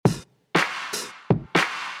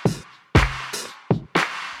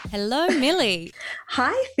Hello, Millie.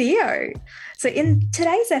 Hi, Theo. So, in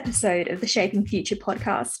today's episode of the Shaping Future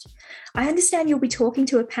podcast, I understand you'll be talking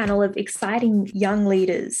to a panel of exciting young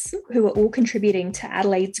leaders who are all contributing to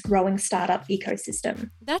Adelaide's growing startup ecosystem.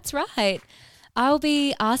 That's right. I'll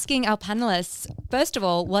be asking our panelists, first of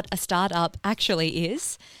all, what a startup actually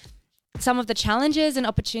is, some of the challenges and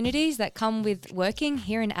opportunities that come with working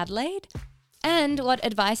here in Adelaide, and what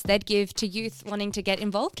advice they'd give to youth wanting to get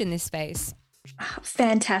involved in this space.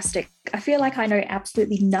 Fantastic. I feel like I know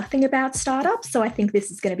absolutely nothing about startups, so I think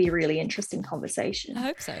this is going to be a really interesting conversation. I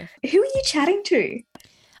hope so. Who are you chatting to?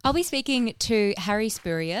 I'll be speaking to Harry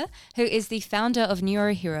Spurrier, who is the founder of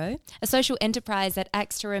NeuroHero, a social enterprise that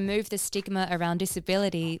acts to remove the stigma around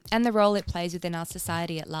disability and the role it plays within our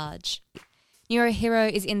society at large. NeuroHero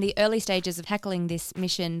is in the early stages of tackling this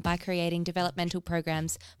mission by creating developmental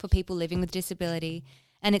programs for people living with disability,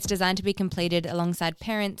 and it's designed to be completed alongside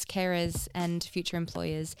parents, carers and future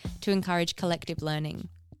employers to encourage collective learning.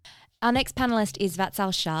 Our next panellist is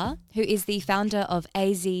Vatsal Shah, who is the founder of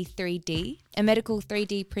AZ3D, a medical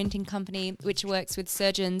 3D printing company which works with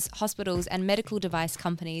surgeons, hospitals and medical device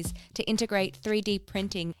companies to integrate 3D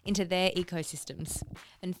printing into their ecosystems.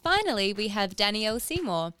 And finally, we have Danielle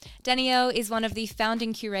Seymour. Danielle is one of the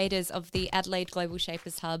founding curators of the Adelaide Global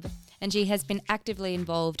Shapers Hub, and she has been actively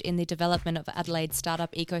involved in the development of Adelaide's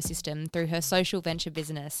startup ecosystem through her social venture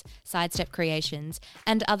business, Sidestep Creations,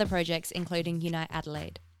 and other projects including Unite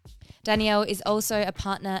Adelaide. Danielle is also a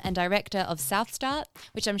partner and director of SouthStart,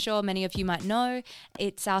 which I'm sure many of you might know.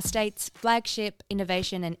 It's our state's flagship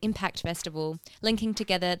innovation and impact festival, linking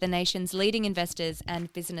together the nation's leading investors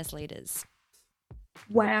and business leaders.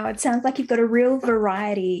 Wow, it sounds like you've got a real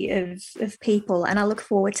variety of people, and I look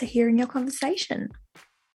forward to hearing your conversation.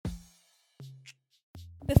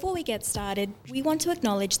 Before we get started, we want to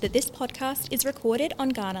acknowledge that this podcast is recorded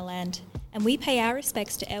on Kaurna land, and we pay our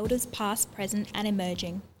respects to elders past, present and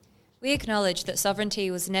emerging. We acknowledge that sovereignty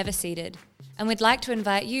was never ceded, and we'd like to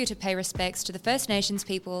invite you to pay respects to the First Nations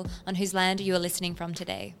people on whose land you are listening from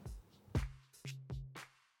today.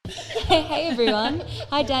 Hey everyone.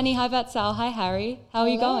 Hi Danny, hi Vatsal, hi Harry. How are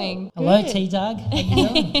you going? Hello T-Dog, how you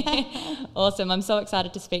doing? Awesome, I'm so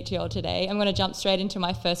excited to speak to you all today. I'm going to jump straight into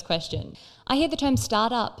my first question. I hear the term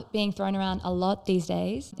startup being thrown around a lot these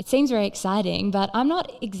days. It seems very exciting, but I'm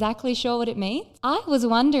not exactly sure what it means. I was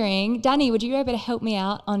wondering, Danny, would you be able to help me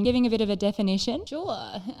out on giving a bit of a definition? Sure.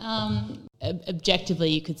 Objectively,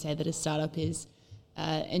 you could say that a startup is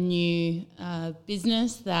a new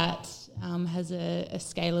business that has a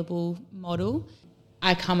scalable model.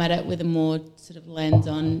 I come at it with a more sort of lens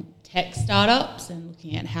on tech startups and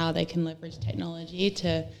looking at how they can leverage technology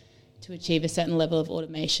to achieve a certain level of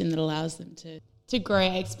automation that allows them to grow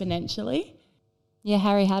exponentially. Yeah,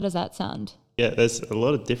 Harry, how does that sound? Yeah, there's a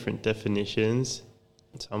lot of different definitions.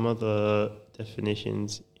 Some of the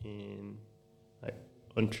definitions in like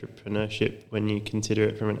entrepreneurship, when you consider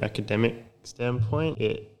it from an academic standpoint,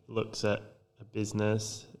 it looks at a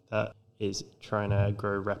business that is trying to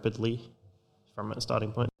grow rapidly from a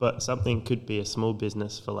starting point. But something could be a small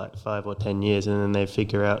business for like 5 or 10 years and then they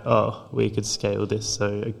figure out, oh, we could scale this.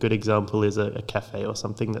 So a good example is a cafe or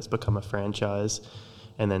something that's become a franchise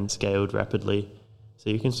and then scaled rapidly. So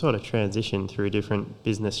you can sort of transition through different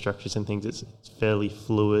business structures and things. It's fairly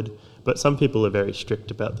fluid, but some people are very strict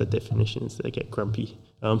about the definitions. They get grumpy.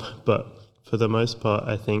 But for the most part,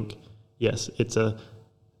 I think, yes, it's a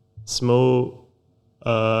small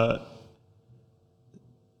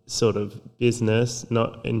sort of business,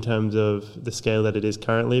 not in terms of the scale that it is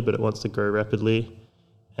currently, but it wants to grow rapidly.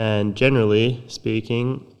 And generally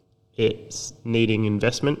speaking, it's needing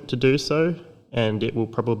investment to do so, and it will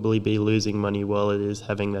probably be losing money while it is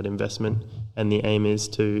having that investment. And the aim is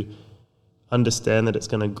to understand that it's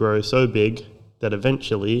going to grow so big that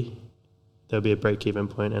eventually there'll be a break-even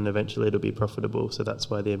point and eventually it'll be profitable. So that's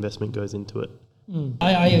why the investment goes into it.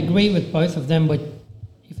 I agree with both of them, but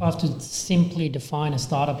if I have to simply define a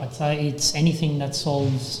startup, I'd say it's anything that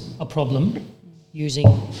solves a problem using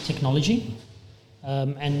technology.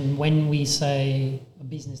 And when we say a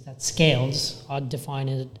business that scales, I'd define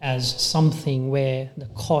it as something where the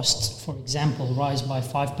costs, for example, rise by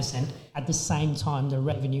 5%. At the same time, the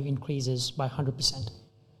revenue increases by 100%.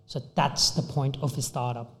 So that's the point of a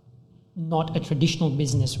startup. Not a traditional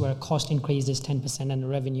business where cost increases 10% and the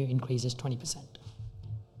revenue increases 20%.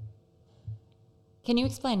 Can you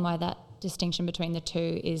explain why that distinction between the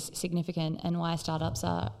two is significant and why startups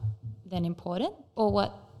are then important, or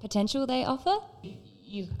what potential they offer?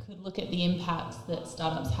 You could look at the impacts that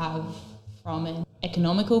startups have from an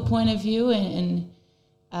economical point of view and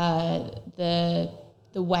the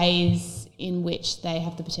ways in which they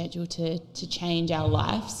have the potential to change our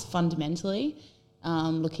lives fundamentally,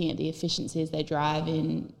 looking at the efficiencies they drive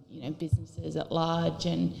in businesses at large,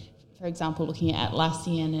 and for example looking at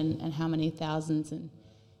Atlassian and how many thousands and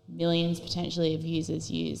millions potentially of users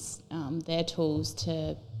use their tools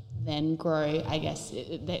to then grow. I guess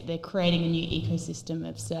they're creating a new ecosystem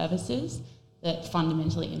of services that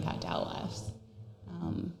fundamentally impact our lives.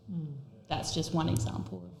 That's just one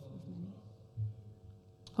example of many.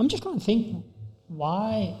 I'm just trying to think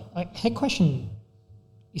why, her question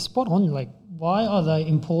is spot on. Why are they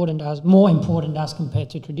more important as compared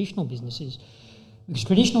to traditional businesses? Because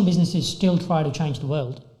traditional businesses still try to change the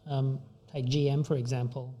world. Take GM, for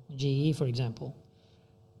example, GE, for example.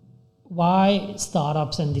 Why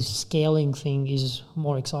startups and this scaling thing is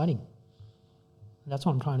more exciting? That's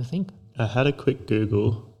what I'm trying to think. I had a quick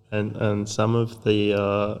Google, and some of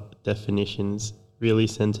the definitions really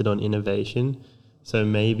centered on innovation. So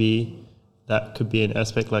maybe that could be an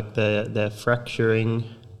aspect, like they're fracturing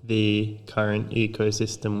the current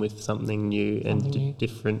ecosystem with something new and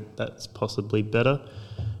different that's possibly better.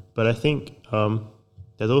 But I think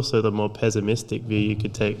there's also the more pessimistic view you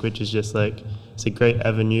could take, which is just it's a great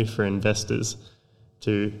avenue for investors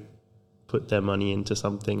to put their money into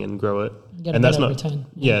something and grow it. And that's not return.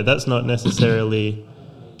 Yeah, that's not necessarily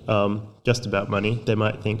just about money. They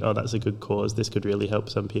might think, oh, that's a good cause, this could really help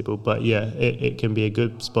some people. But yeah, it can be a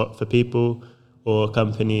good spot for people or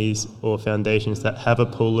companies or foundations that have a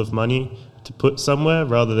pool of money to put somewhere,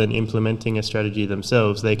 rather than implementing a strategy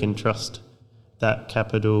themselves. They can trust that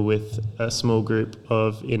capital with a small group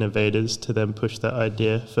of innovators to then push that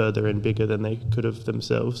idea further and bigger than they could have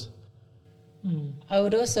themselves. I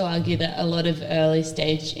would also argue that a lot of early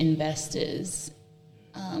stage investors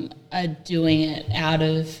are doing it out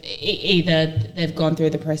of either they've gone through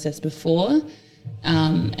the process before,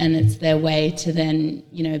 and it's their way to then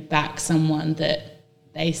back someone that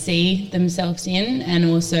they see themselves in, and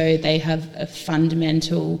also they have a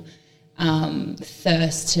fundamental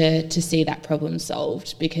thirst to see that problem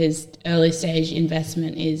solved, because early stage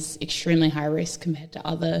investment is extremely high risk compared to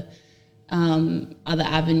other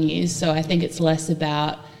avenues. So I think it's less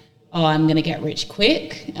about, I'm going to get rich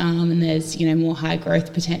quick, and there's more high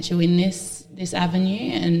growth potential in this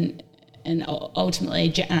avenue, and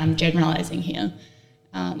ultimately I'm generalising here.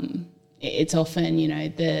 It's often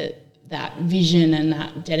that vision and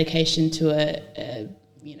that dedication to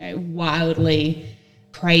a wildly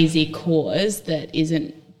crazy cause that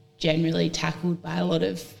isn't generally tackled by a lot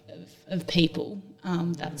of people.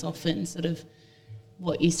 That's often sort of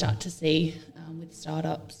what you start to see with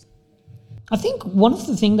startups. I think one of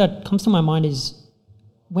the things that comes to my mind is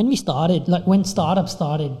when startups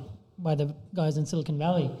started by the guys in Silicon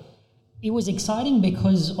Valley, it was exciting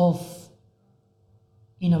because of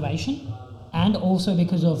innovation and also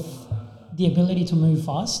because of the ability to move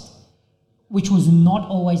fast, which was not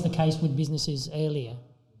always the case with businesses earlier.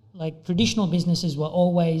 Traditional businesses were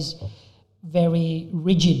always very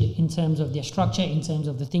rigid in terms of their structure, in terms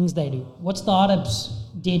of the things they do. What startups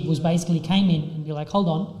did was basically came in and be like, hold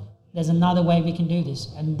on, there's another way we can do this.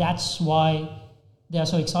 And that's why they're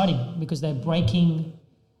so exciting, because they're breaking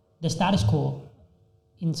the status quo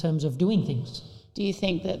in terms of doing things. Do you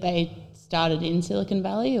think that they started in Silicon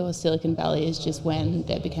Valley, or Silicon Valley is just when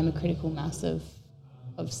there became a critical mass of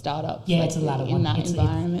startups? Yeah, it's a latter one. In that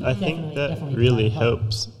environment. I think that really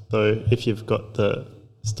helps, though, if you've got the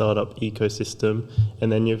startup ecosystem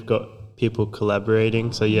and then you've got people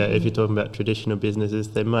collaborating. So yeah, if you're talking about traditional businesses,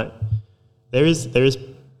 there is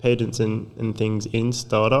patents and things in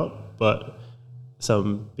startup, but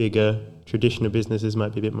some bigger traditional businesses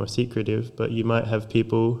might be a bit more secretive. But you might have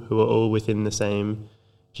people who are all within the same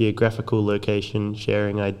geographical location,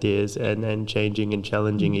 sharing ideas and changing and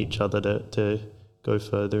challenging each other to go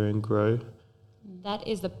further and grow. That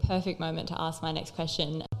is the perfect moment to ask my next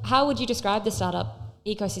question. How would you describe the startup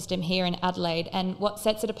ecosystem here in Adelaide, and what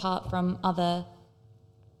sets it apart from other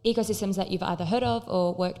ecosystems that you've either heard of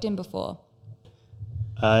or worked in before?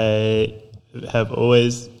 I have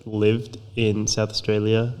always lived in South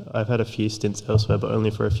Australia. I've had a few stints elsewhere, but only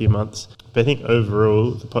for a few months. But I think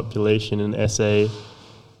overall the population in SA,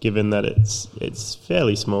 given that it's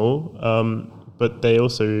fairly small, but they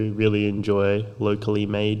also really enjoy locally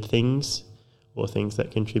made things or things that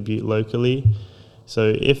contribute locally.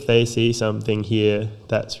 So if they see something here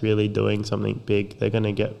that's really doing something big, they're going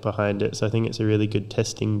to get behind it. So I think it's a really good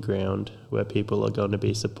testing ground where people are going to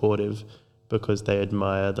be supportive because they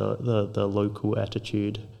admire the local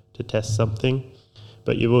attitude to test something.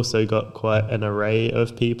 But you've also got quite an array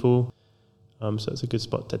of people, so it's a good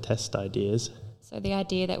spot to test ideas. So the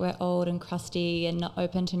idea that we're old and crusty and not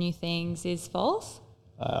open to new things is false?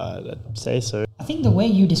 I'd say so. I think the way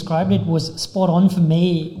you described it was spot on for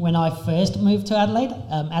me when I first moved to Adelaide.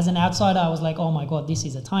 As an outsider, I was like, oh my God, this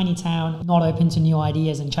is a tiny town, not open to new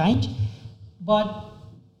ideas and change. But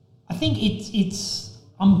I think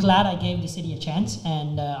I'm glad I gave the city a chance,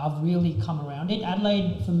 and I've really come around it.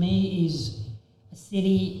 Adelaide, for me, is a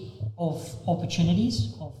city of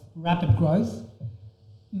opportunities, of rapid growth,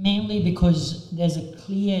 mainly because there's a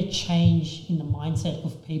clear change in the mindset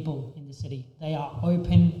of people in the city. They are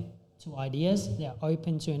open to ideas, they're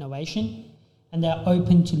open to innovation, and they're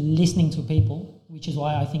open to listening to people, which is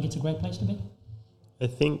why I think it's a great place to be. I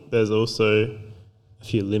think there's also a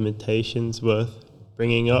few limitations worth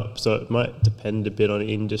bringing up, so it might depend a bit on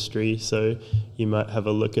industry. So you might have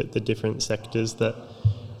a look at the different sectors that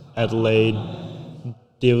Adelaide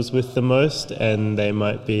deals with the most, and they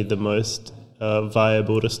might be the most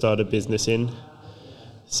viable to start a business in.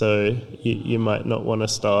 So you might not want to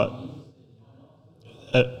start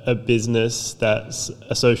a business that's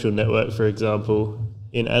a social network, for example,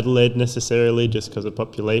 in Adelaide necessarily, just because of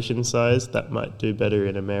population size. That might do better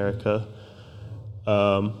in America.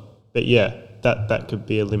 But yeah, that could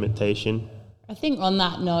be a limitation. I think on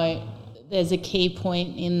that note, there's a key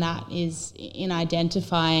point in that is in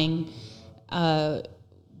identifying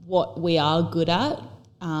what we are good at,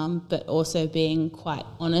 but also being quite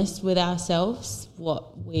honest with ourselves,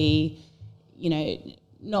 what we,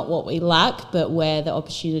 not what we lack, but where the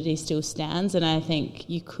opportunity still stands. And I think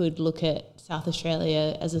you could look at South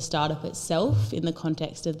Australia as a startup itself in the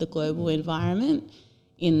context of the global environment,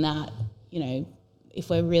 in that, if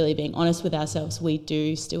we're really being honest with ourselves, we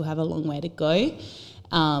do still have a long way to go,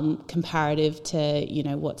 comparative to,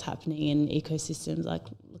 what's happening in ecosystems like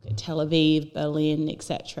look at Tel Aviv, Berlin,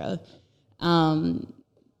 etc.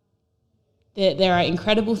 There are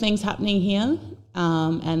incredible things happening here,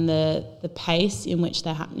 and the pace in which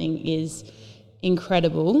they're happening is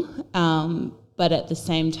incredible. But at the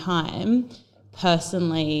same time,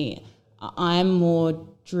 personally, I'm more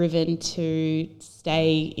driven to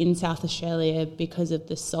stay in South Australia because of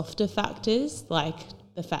the softer factors, like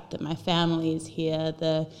the fact that my family is here,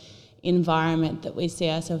 the environment that we see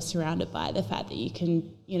ourselves surrounded by, the fact that you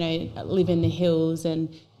can, live in the hills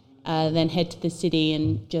and then head to the city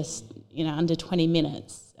in just, under 20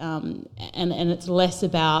 minutes. And it's less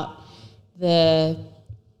about the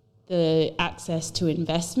access to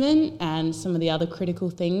investment and some of the other critical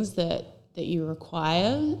things that you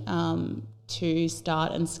require to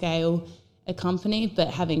start and scale a company. But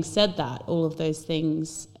having said that, all of those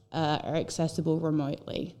things are accessible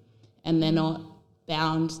remotely, and they're not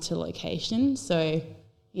bound to location. So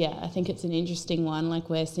yeah, I think it's an interesting one. Like,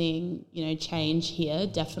 we're seeing, change here,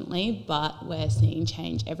 definitely, but we're seeing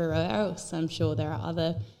change everywhere else. I'm sure there are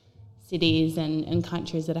other cities and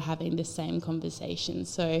countries that are having the same conversation.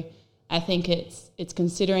 So I think it's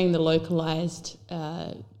considering the localised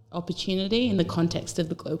opportunity in the context of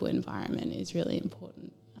the global environment is really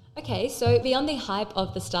important. Okay, so beyond the hype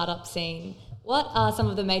of the startup scene, what are some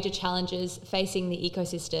of the major challenges facing the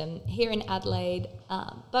ecosystem here in Adelaide,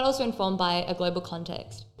 but also informed by a global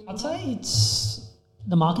context? I'd say it's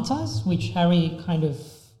the market size, which Harry kind of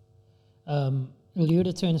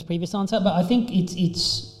alluded to in his previous answer, but I think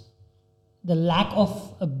it's the lack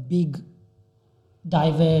of a big,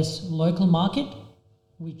 diverse local market,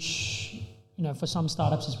 which, for some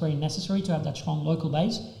startups is very necessary to have that strong local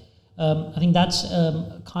base. I think that's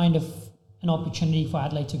kind of an opportunity for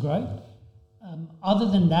Adelaide to grow. Other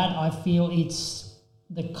than that, I feel it's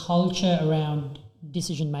the culture around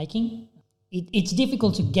decision making. It's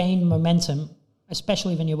difficult to gain momentum,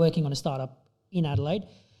 especially when you're working on a startup in Adelaide.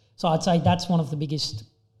 So I'd say that's one of the biggest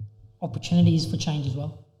opportunities for change as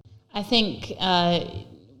well. I think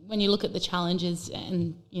when you look at the challenges,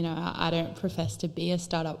 and I don't profess to be a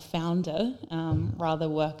startup founder, rather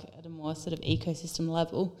work at a more sort of ecosystem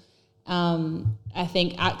level. I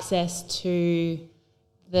think access to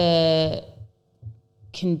the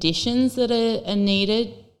conditions that are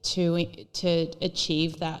needed to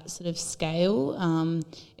achieve that sort of scale.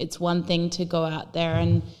 It's one thing to go out there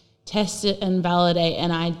and test it and validate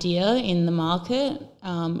an idea in the market.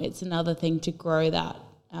 It's another thing to grow that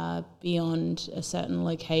beyond a certain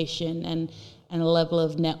location and a level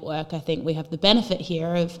of network. I think we have the benefit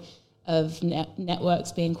here of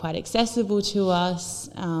networks being quite accessible to us,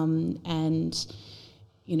 and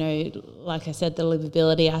like I said, the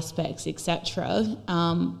livability aspects, etc.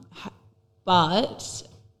 But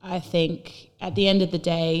I think at the end of the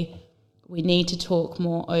day, we need to talk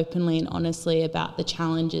more openly and honestly about the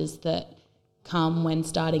challenges that come when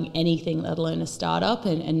starting anything, let alone a startup,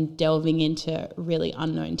 and delving into really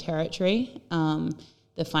unknown territory.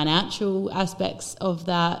 the financial aspects of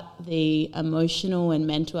that, the emotional and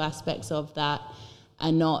mental aspects of that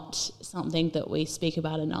are not something that we speak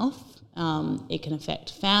about enough. It can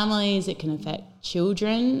affect families, it can affect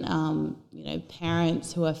children,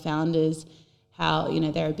 parents who are founders, how,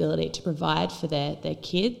 their ability to provide for their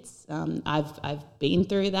kids. I've been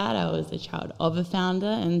through that. I was a child of a founder.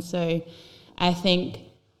 And so I think,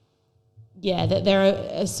 that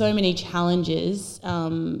there are so many challenges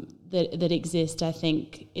that exist. I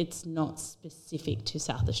think it's not specific to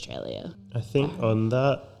South Australia. I think on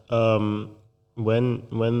that,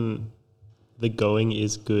 when the going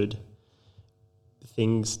is good,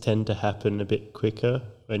 things tend to happen a bit quicker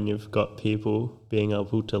when you've got people being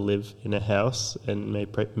able to live in a house and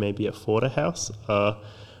maybe afford a house,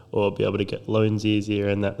 or be able to get loans easier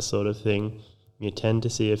and that sort of thing. You tend to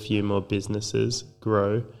see a few more businesses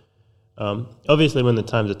grow. Obviously, when the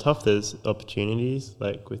times are tough, there's opportunities,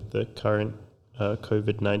 like with the current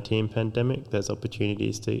COVID-19 pandemic, there's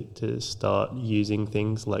opportunities to start using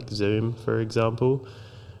things like Zoom, for example.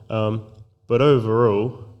 But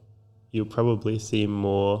overall, you'll probably see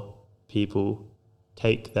more people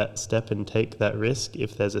take that step and take that risk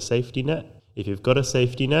if there's a safety net. If you've got a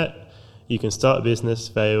safety net, you can start a business,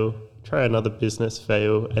 fail, try another business,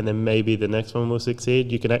 fail, and then maybe the next one will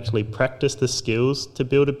succeed. You can actually practice the skills to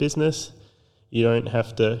build a business. You don't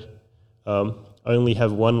have to only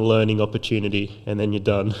have one learning opportunity and then you're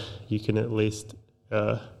done. You can at least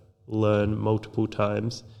learn multiple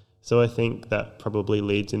times. So I think that probably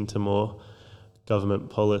leads into more government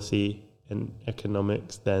policy and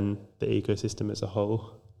economics than the ecosystem as a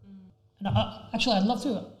whole. And actually, I'd love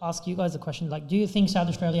to ask you guys a question. Like, do you think South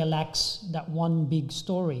Australia lacks that one big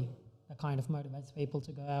story that kind of motivates people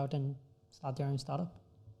to go out and start their own startup?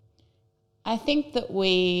 I think that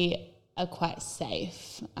we are quite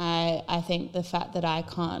safe. I think the fact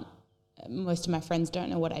that most of my friends don't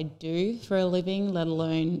know what I do for a living, let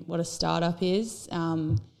alone what a startup is,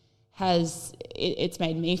 it's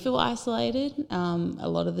made me feel isolated a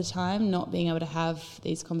lot of the time, not being able to have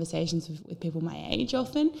these conversations with people my age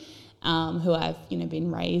often, who I've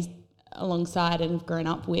been raised alongside and have grown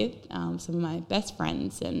up with, some of my best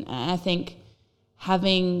friends. And I think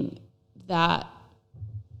having that,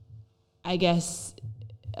 I guess,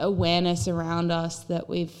 awareness around us that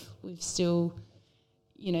we've still,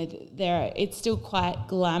 it's still quite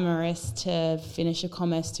glamorous to finish a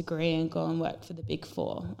commerce degree and go and work for the Big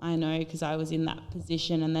Four. I know, because I was in that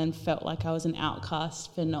position and then felt like I was an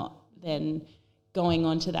outcast for not then going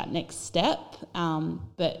on to that next step.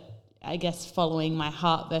 But I guess following my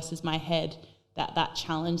heart versus my head, that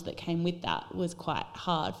challenge that came with that was quite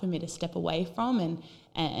hard for me to step away from.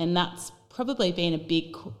 And that's probably been a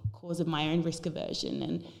big cause of my own risk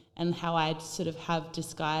aversion and how I sort of have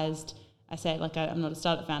disguised. I say, I'm not a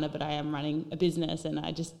startup founder, but I am running a business, and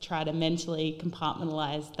I just try to mentally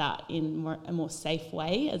compartmentalize that in a more safe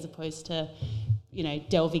way, as opposed to,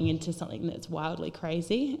 delving into something that's wildly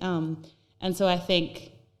crazy. And so I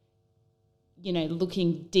think,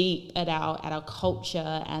 looking deep at our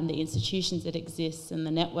culture and the institutions that exist and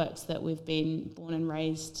the networks that we've been born and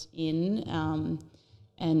raised in,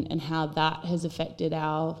 and how that has affected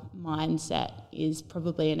our mindset is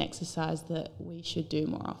probably an exercise that we should do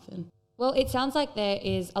more often. Well, it sounds like there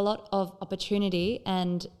is a lot of opportunity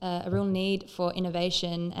and a real need for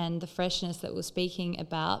innovation and the freshness that we're speaking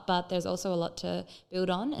about, but there's also a lot to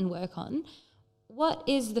build on and work on. What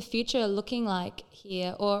is the future looking like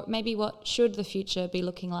here, or maybe what should the future be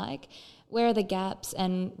looking like? Where are the gaps,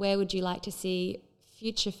 and where would you like to see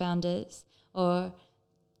future founders or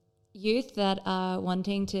youth that are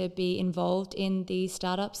wanting to be involved in the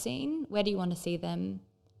startup scene? Where do you want to see them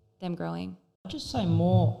growing? I'd just say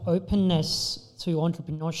more openness to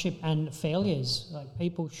entrepreneurship and failures. Like,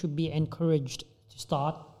 people should be encouraged to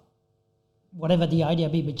start, whatever the idea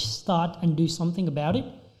be, but just start and do something about it.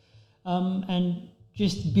 And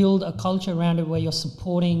just build a culture around it where you're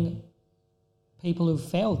supporting people who've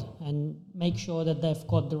failed and make sure that they've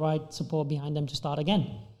got the right support behind them to start again.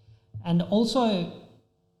 And also, I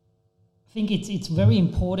think it's very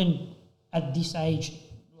important at this age.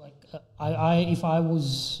 Like,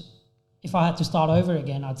 if I had to start over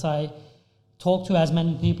again, I'd say talk to as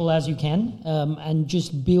many people as you can, and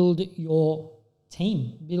just build your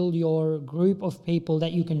team, build your group of people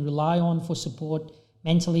that you can rely on for support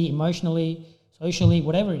mentally, emotionally, socially,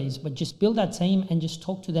 whatever it is. But just build that team and just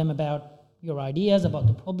talk to them about your ideas, about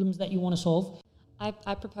the problems that you want to solve.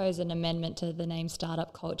 I propose an amendment to the name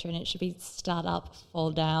Startup Culture, and it should be Startup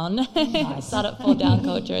Fall Down. Nice. Startup Fall Down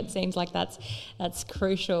culture. It seems like that's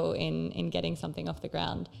crucial in getting something off the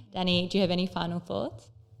ground. Danny, do you have any final thoughts?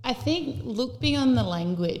 I think look beyond the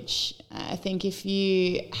language. I think if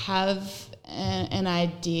you have an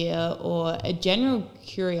idea or a general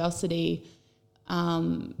curiosity,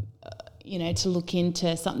 to look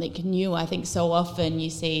into something new. I think so often you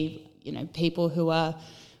see, people who are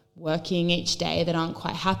working each day that aren't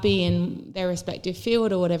quite happy in their respective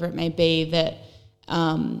field or whatever it may be, that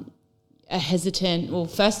are hesitant, well,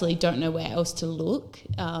 firstly, don't know where else to look,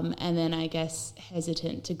 and then I guess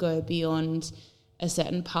hesitant to go beyond a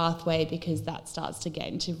certain pathway because that starts to get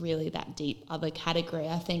into really that deep other category.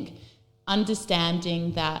 I think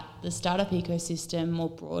understanding that the startup ecosystem more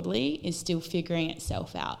broadly is still figuring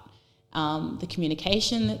itself out. The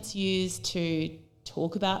communication that's used to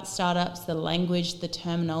talk about startups, the language, the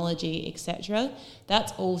terminology, etc.,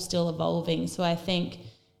 that's all still evolving. So I think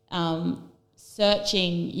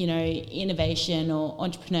searching, innovation or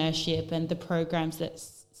entrepreneurship and the programs that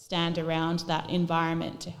stand around that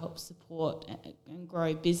environment to help support and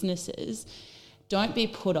grow businesses, don't be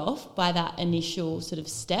put off by that initial sort of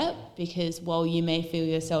step, because while you may feel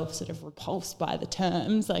yourself sort of repulsed by the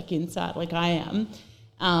terms, like inside, like I am,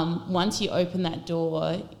 once you open that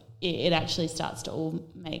door, it actually starts to all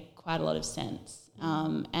make quite a lot of sense.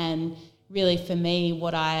 And really for me,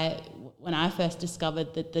 when I first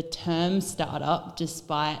discovered that the term startup,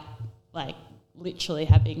 despite like literally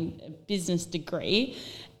having a business degree,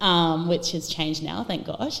 which has changed now, thank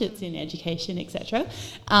gosh, it's in education, etc.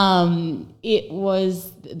 It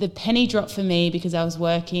was the penny drop for me because I was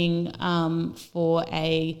working for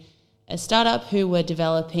a startup who were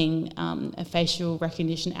developing a facial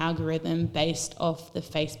recognition algorithm based off the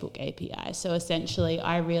Facebook API. So essentially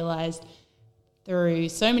I realised through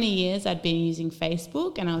so many years I'd been using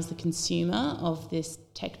Facebook and I was the consumer of this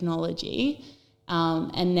technology,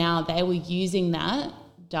 and now they were using that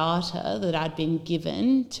data that I'd been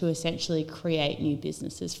given to essentially create new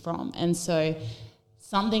businesses from. And so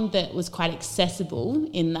something that was quite accessible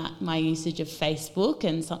in that my usage of Facebook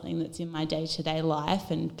and something that's in my day-to-day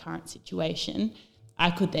life and current situation,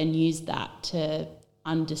 I could then use that to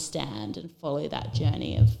understand and follow that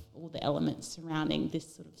journey of all the elements surrounding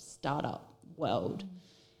this sort of startup world.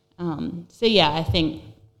 I think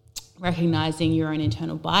recognising your own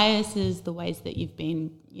internal biases, the ways that you've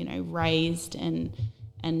been, raised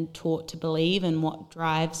and taught to believe and what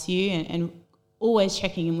drives you, and always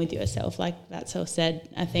checking in with yourself, like Vatsal said.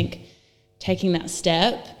 I think taking that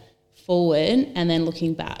step forward and then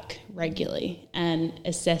looking back regularly and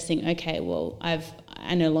assessing, okay, well,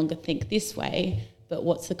 I no longer think this way, but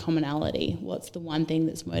what's the commonality? What's the one thing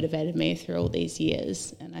that's motivated me through all these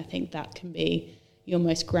years? And I think that can be your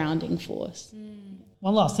most grounding force.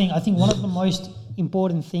 One last thing, I think one of the most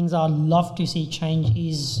important things I'd love to see change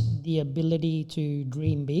is the ability to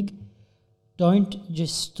dream big. Don't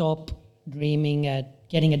just stop dreaming at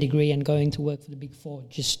getting a degree and going to work for the Big Four.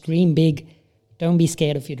 Just dream big. Don't be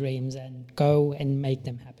scared of your dreams and go and make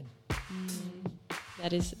them happen.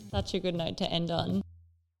 That is such a good note to end on.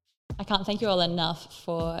 I can't thank you all enough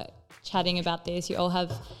for chatting about this. You all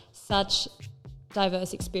have such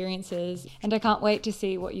diverse experiences, and I can't wait to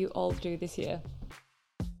see what you all do this year.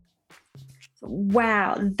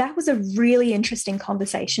 Wow, that was a really interesting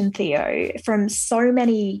conversation, Theo, from so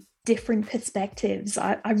many different perspectives.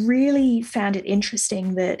 I really found it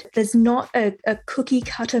interesting that there's not a cookie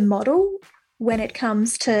cutter model when it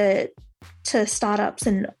comes to startups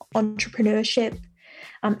and entrepreneurship.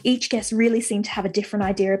 Each guest really seemed to have a different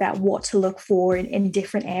idea about what to look for in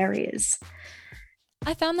different areas.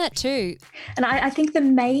 I found that too. And I think the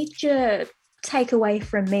major takeaway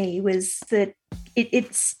from me was that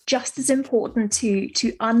it's just as important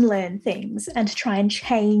to unlearn things and to try and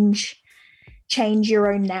change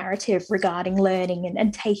your own narrative regarding learning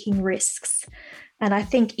and taking risks. And I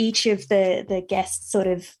think each of the guests sort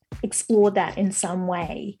of explored that in some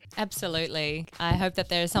way. Absolutely. I hope that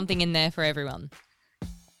there is something in there for everyone.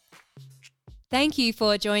 Thank you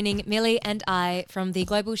for joining Millie and I from the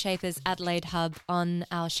Global Shapers Adelaide Hub on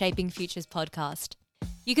our Shaping Futures podcast.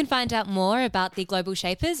 You can find out more about the Global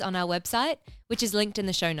Shapers on our website, which is linked in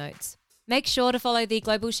the show notes. Make sure to follow the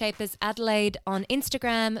Global Shapers Adelaide on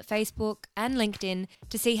Instagram, Facebook, and LinkedIn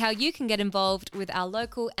to see how you can get involved with our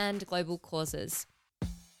local and global causes.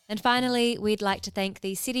 And finally, we'd like to thank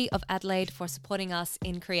the City of Adelaide for supporting us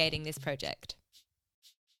in creating this project.